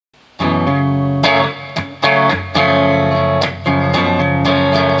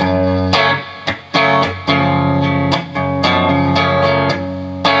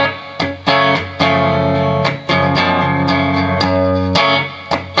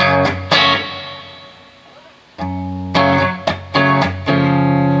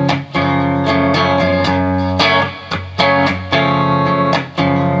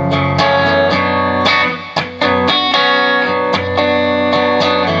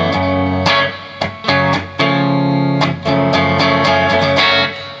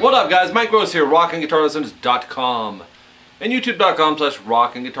up, guys? Mike Rose here, rockinguitarlessons.com and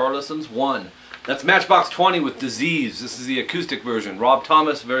youtube.com/rockinguitarlessons1. That's Matchbox 20 with Disease. This is the acoustic version. Rob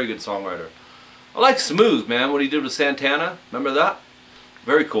Thomas, very good songwriter. I like Smooth, man, what he did with Santana. Remember that?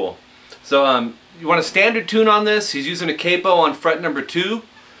 Very cool. So you want a standard tune on this. He's using a capo on fret number 2,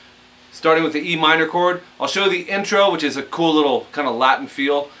 starting with the E minor chord. I'll show you the intro, which is a cool little kind of Latin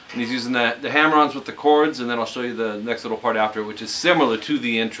feel. And he's using the hammer-ons with the chords, and then I'll show you the next little part after, which is similar to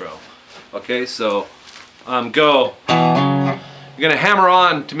the intro. Okay, so go. You're going to hammer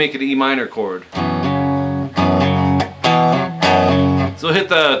on to make it an E minor chord. So hit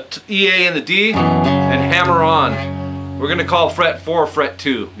the E, A, and the D, and hammer on. We're going to call fret 4 fret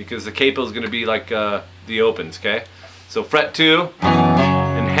 2, because the capo is going to be like the opens, okay? So fret 2,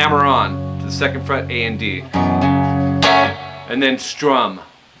 and hammer on to the 2nd fret, A and D. And then strum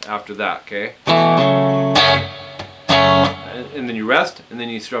after that, okay? And then you rest, and then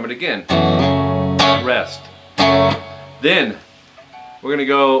you strum it again. Rest. Then we're going to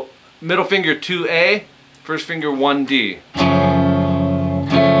go middle finger 2A, first finger 1D.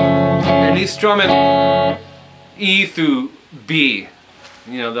 And he's strumming E through B.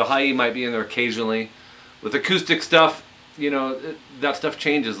 You know, the high E might be in there occasionally. With acoustic stuff, you know, that stuff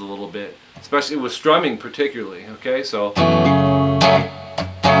changes a little bit, especially with strumming particularly, okay? So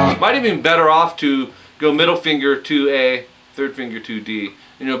might even be better off to go middle finger 2A, third finger 2D,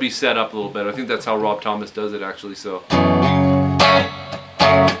 and you'll be set up a little better. I think that's how Rob Thomas does it actually, so.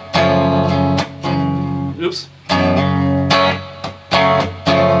 Oops.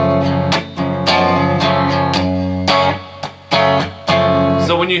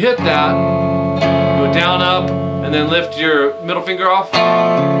 So when you hit that, go down, up, and then lift your middle finger off,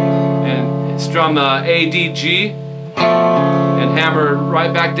 and strum A, D, G, and hammer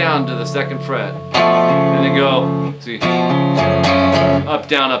right back down to the 2nd fret. And then go, see, up,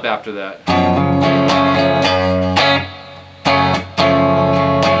 down, up after that.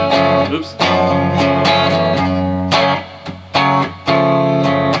 Oops. I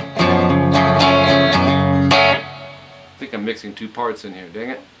think I'm mixing 2 parts in here, dang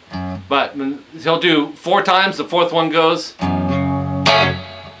it. But he'll do 4 times, the 4th one goes.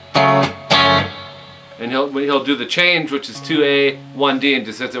 And he'll do the change, which is 2A, 1D, and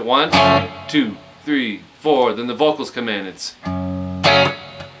just hits it 1, 2, 3, 4. Then the vocals come in. It's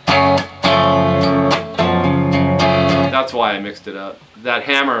that's why I mixed it up. That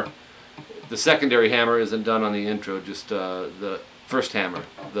hammer, the secondary hammer, isn't done on the intro. Just the first hammer,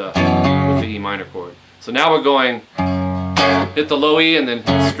 with the E minor chord. So now we're going hit the low E and then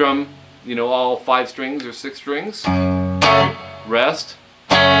strum, you know, all 5 strings or 6 strings. Rest.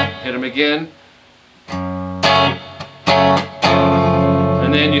 Hit them again.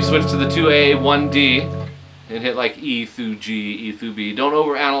 And then you switch to the 2A, 1D, and hit like E through G, E through B. Don't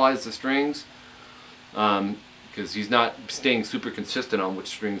overanalyze the strings, because he's not staying super consistent on which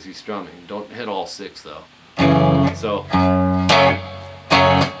strings he's strumming. Don't hit all 6 though. So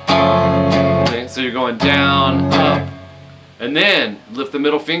you're going down, up, and then lift the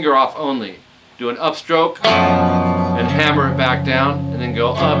middle finger off only. Do an upstroke and hammer it back down, and then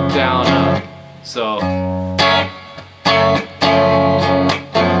go up, down, up. So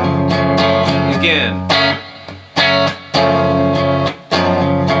again.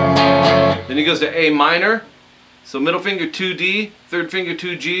 Then he goes to A minor. So middle finger 2D, third finger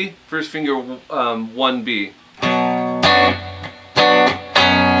 2G, first finger 1B.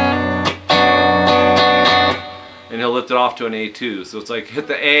 And he'll lift it off to an A2. So it's like hit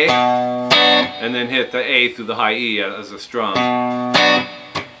the A and then hit the A through the high E as a strum.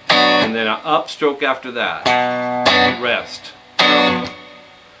 And then an upstroke after that. Rest.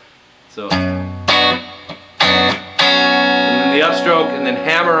 So the upstroke, and then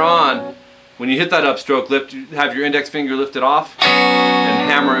hammer on. When you hit that upstroke, have your index finger lifted off and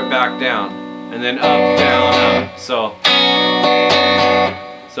hammer it back down, and then up, down, up. So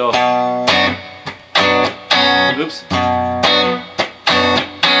oops.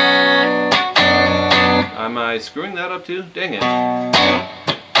 Am I screwing that up too? Dang it.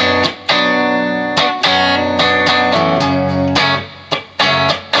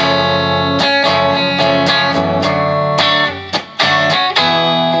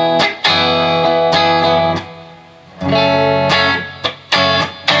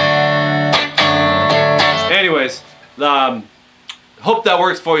 Anyways, hope that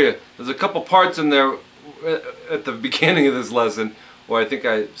works for you. There's a couple parts in there at the beginning of this lesson where I think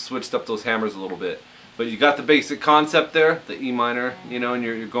I switched up those hammers a little bit. But you got the basic concept there, the E minor, you know, and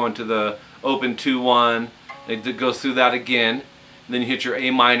you're going to the open 2-1. It goes through that again. And then you hit your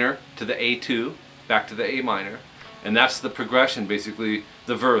A minor to the A2, back to the A minor. And that's the progression, basically,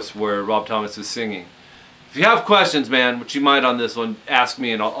 the verse where Rob Thomas is singing. If you have questions, man, which you might on this one, ask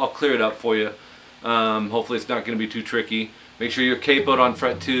me and I'll clear it up for you. Hopefully it's not going to be too tricky. Make sure you're capoed on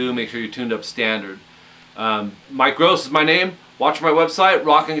fret 2. Make sure you're tuned up standard. Mike Gross is my name. Watch my website,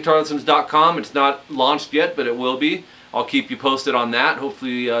 rockinguitarlessons.com. It's not launched yet, but it will be. I'll keep you posted on that.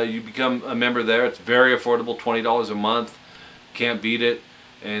 Hopefully you become a member there. It's very affordable, $20 a month. Can't beat it.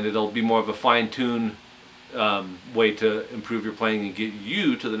 And it'll be more of a fine-tuned way to improve your playing and get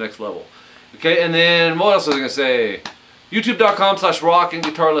you to the next level. Okay, and then what else was I going to say?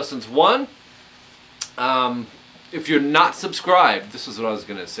 YouTube.com/rockinguitarlessons1. If you're not subscribed, this is what I was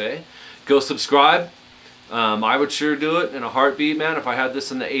going to say. Go subscribe. I would sure do it in a heartbeat, man. If I had this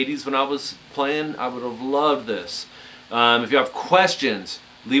in the 80s when I was playing, I would have loved this. If you have questions,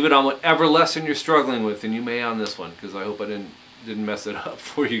 leave it on whatever lesson you're struggling with, and you may on this one, because I hope I didn't mess it up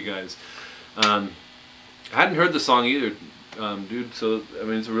for you guys. I hadn't heard the song either, dude, so I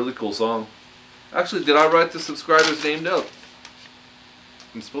mean, it's a really cool song. Actually, did I write the subscriber's name down?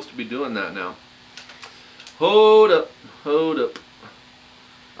 I'm supposed to be doing that now. Hold up, hold up.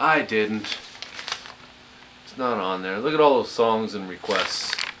 I didn't. It's not on there. Look at all those songs and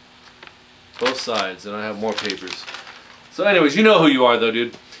requests. Both sides, and I have more papers. So anyways, you know who you are though,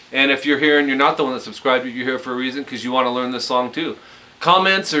 dude. And if you're here and you're not the one that subscribed, you're here for a reason, because you want to learn this song too.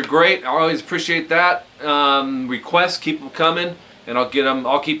 Comments are great. I always appreciate that. Requests, keep them coming, and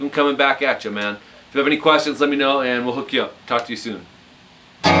I'll keep them coming back at you, man. If you have any questions, let me know, and we'll hook you up. Talk to you soon.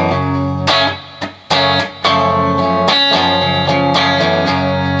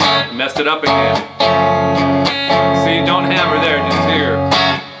 Messed it up again. See, don't hammer there, just here,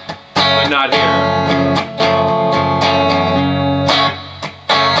 but not here.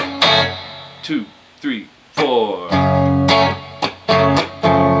 2, 3, 4.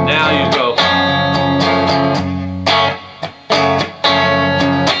 Now you go.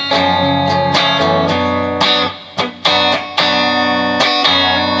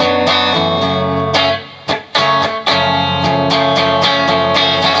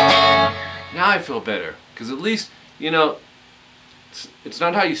 Now I feel better, because at least, you know, it's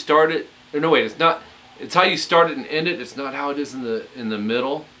not how you start it. Or no, wait, it's not. It's how you start it and end it. It's not how it is in the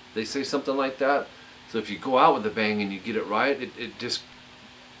middle. They say something like that. So if you go out with a bang and you get it right, it just,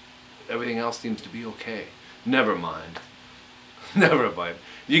 everything else seems to be okay. Never mind. Never mind.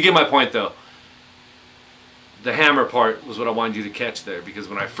 You get my point though. The hammer part was what I wanted you to catch there, because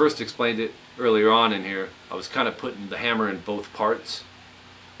when I first explained it earlier on in here, I was kind of putting the hammer in both parts,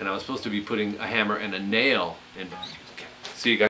 and I was supposed to be putting a hammer and a nail in. Okay. See you guys.